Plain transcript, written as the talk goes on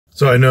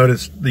So I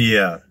noticed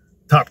the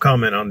top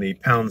comment on the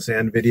pound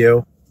sand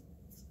video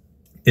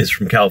is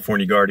from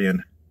California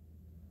Guardian.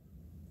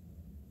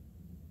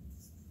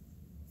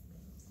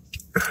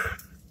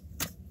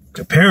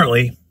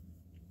 Apparently,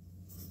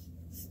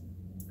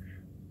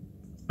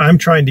 I'm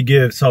trying to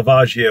give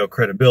Salvaggio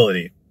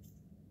credibility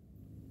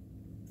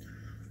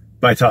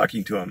by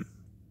talking to him.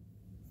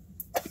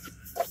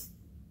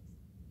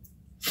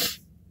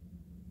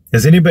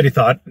 Has anybody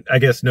thought, I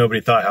guess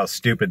nobody thought how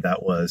stupid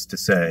that was to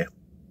say.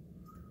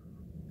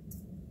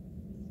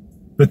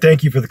 But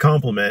thank you for the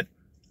compliment,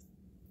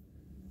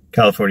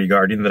 California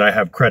Guardian, that I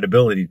have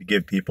credibility to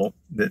give people,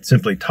 that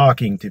simply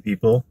talking to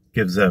people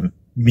gives them,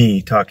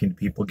 me talking to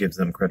people gives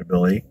them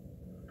credibility.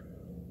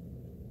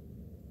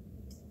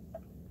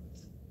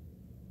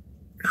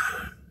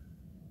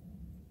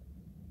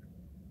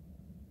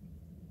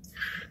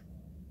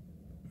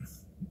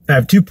 I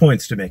have 2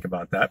 points to make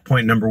about that.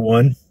 Point number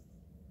one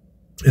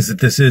is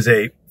that this is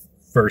a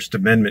First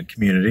Amendment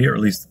community, or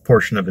at least the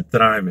portion of it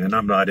that I'm in.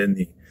 I'm not in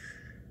the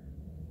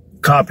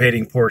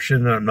cop-hating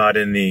portion. I'm not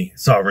in the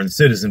sovereign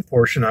citizen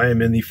portion. I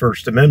am in the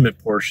First Amendment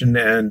portion.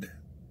 And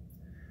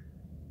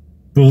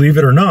believe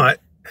it or not,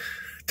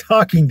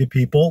 talking to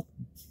people,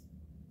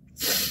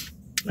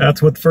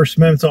 that's what the First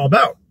Amendment's all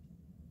about.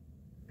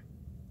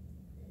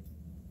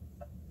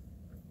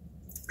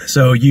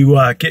 So you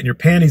getting your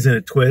panties in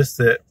a twist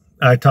that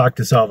I talked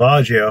to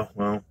Salvaggio,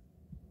 well,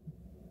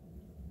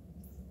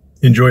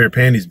 enjoy your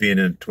panties being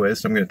in a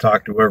twist. I'm going to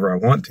talk to whoever I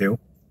want to.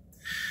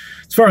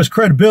 As far as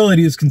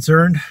credibility is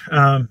concerned,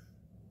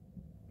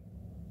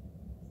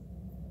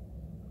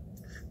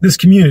 this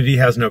community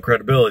has no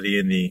credibility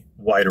in the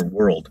wider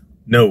world.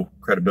 No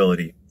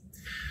credibility.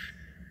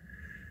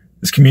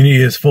 This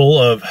community is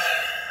full of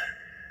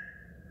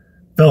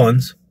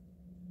felons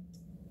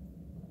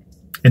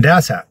and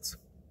asshats,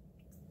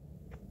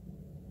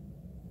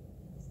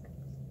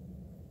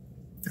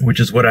 which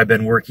is what I've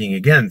been working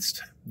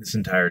against this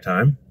entire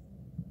time.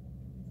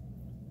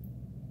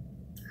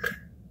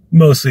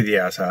 Mostly the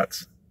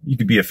asshats. You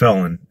could be a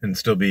felon and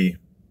still be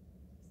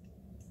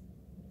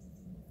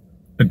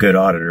a good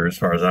auditor as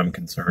far as I'm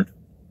concerned.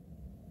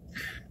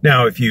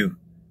 Now, if you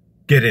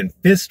get in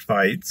fist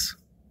fights,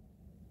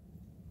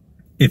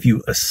 if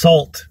you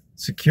assault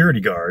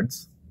security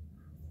guards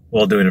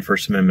while doing a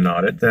First Amendment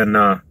audit, then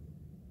I'm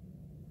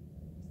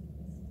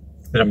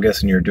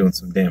guessing you're doing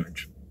some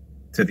damage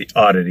to the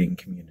auditing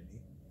community.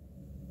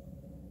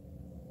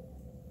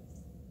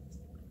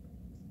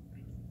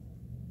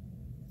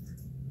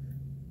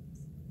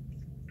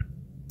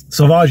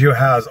 Salvaggio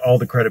has all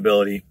the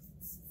credibility,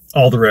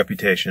 all the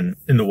reputation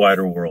in the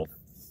wider world.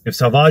 If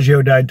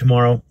Salvaggio died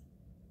tomorrow,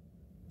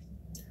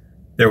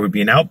 there would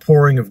be an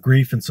outpouring of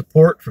grief and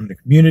support from the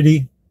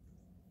community.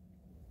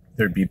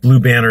 There'd be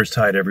blue banners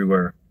tied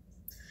everywhere.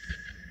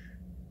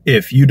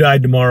 If you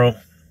died tomorrow,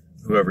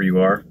 whoever you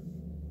are,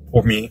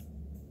 or me,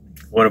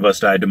 one of us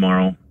died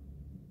tomorrow,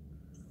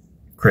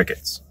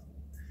 crickets.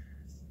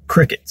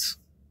 Crickets.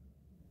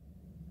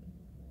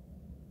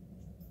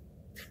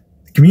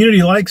 The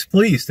community likes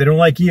police. They don't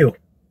like you.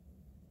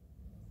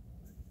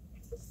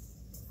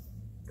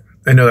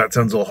 I know that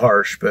sounds a little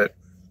harsh, but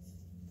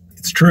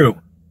it's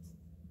true.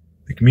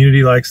 The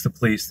community likes the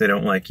police. They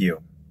don't like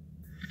you.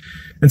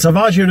 And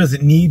Salvaggio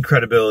doesn't need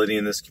credibility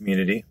in this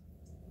community.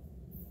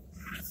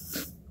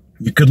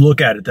 You could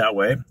look at it that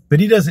way, but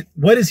he doesn't.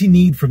 What does he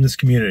need from this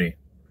community?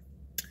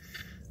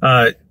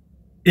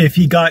 If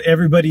he got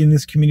everybody in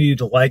this community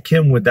to like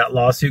him, would that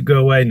lawsuit go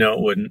away? No, it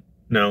wouldn't.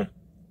 No,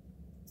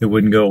 it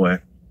wouldn't go away.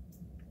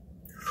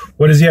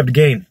 What does he have to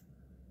gain?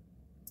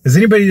 Has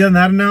anybody done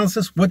that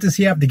analysis? What does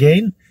he have to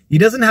gain? He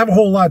doesn't have a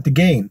whole lot to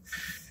gain.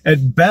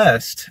 At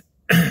best,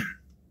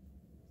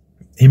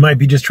 he might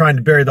be just trying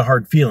to bury the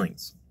hard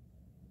feelings.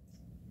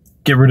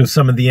 Get rid of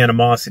some of the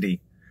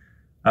animosity.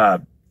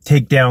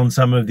 Take down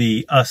some of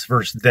the us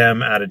versus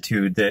them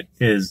attitude that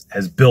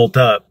has built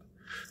up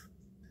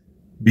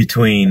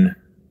between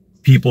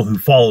people who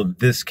follow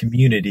this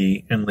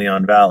community in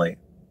Leon Valley.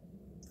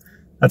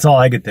 That's all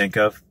I could think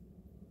of.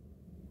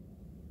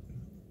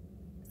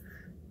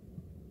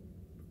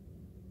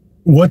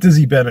 What does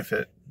he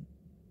benefit?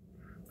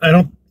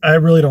 I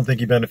really don't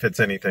think he benefits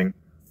anything.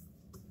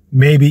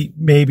 Maybe,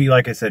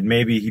 like I said,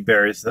 maybe he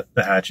buries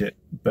the hatchet,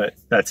 but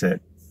that's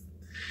it.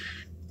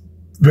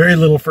 Very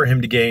little for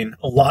him to gain,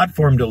 a lot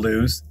for him to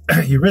lose.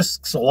 He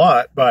risks a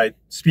lot by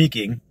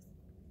speaking.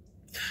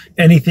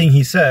 Anything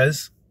he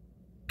says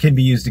can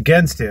be used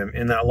against him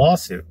in that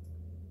lawsuit.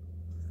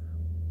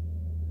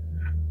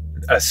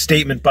 A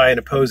statement by an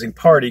opposing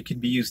party can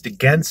be used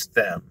against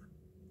them.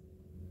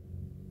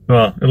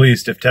 Well, at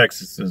least if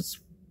Texas is...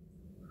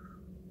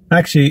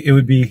 Actually, it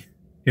would be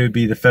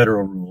the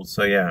federal rules,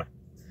 so yeah.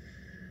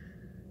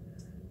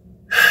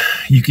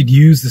 You could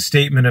use the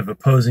statement of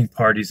opposing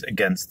parties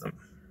against them.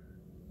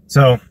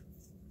 So,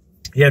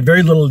 he had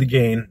very little to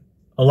gain,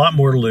 a lot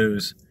more to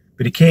lose,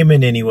 but he came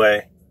in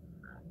anyway.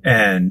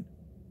 And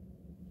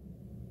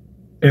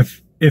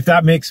if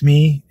that makes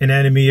me an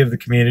enemy of the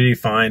community,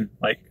 fine.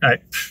 Like,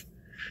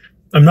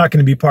 I'm not going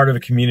to be part of a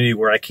community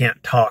where I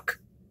can't talk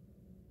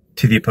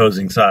to the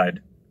opposing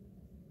side.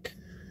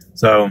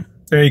 So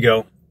there you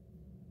go.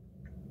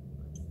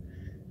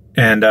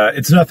 And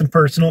it's nothing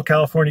personal,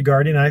 California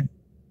Guardian.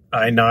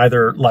 I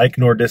neither like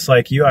nor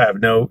dislike you. I have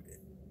no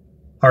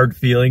hard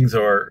feelings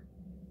or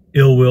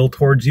ill will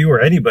towards you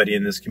or anybody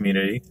in this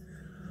community.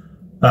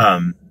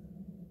 There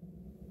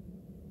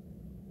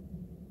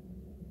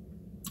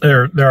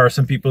are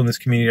some people in this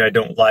community I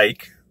don't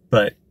like,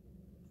 but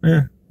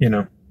you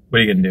know, what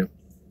are you gonna do?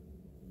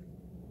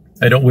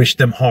 I don't wish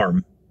them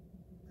harm.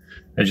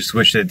 I just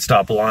wish they'd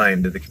stop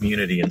lying to the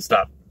community and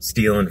stop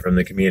stealing from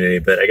the community.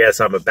 But I guess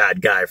I'm a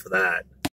bad guy for that.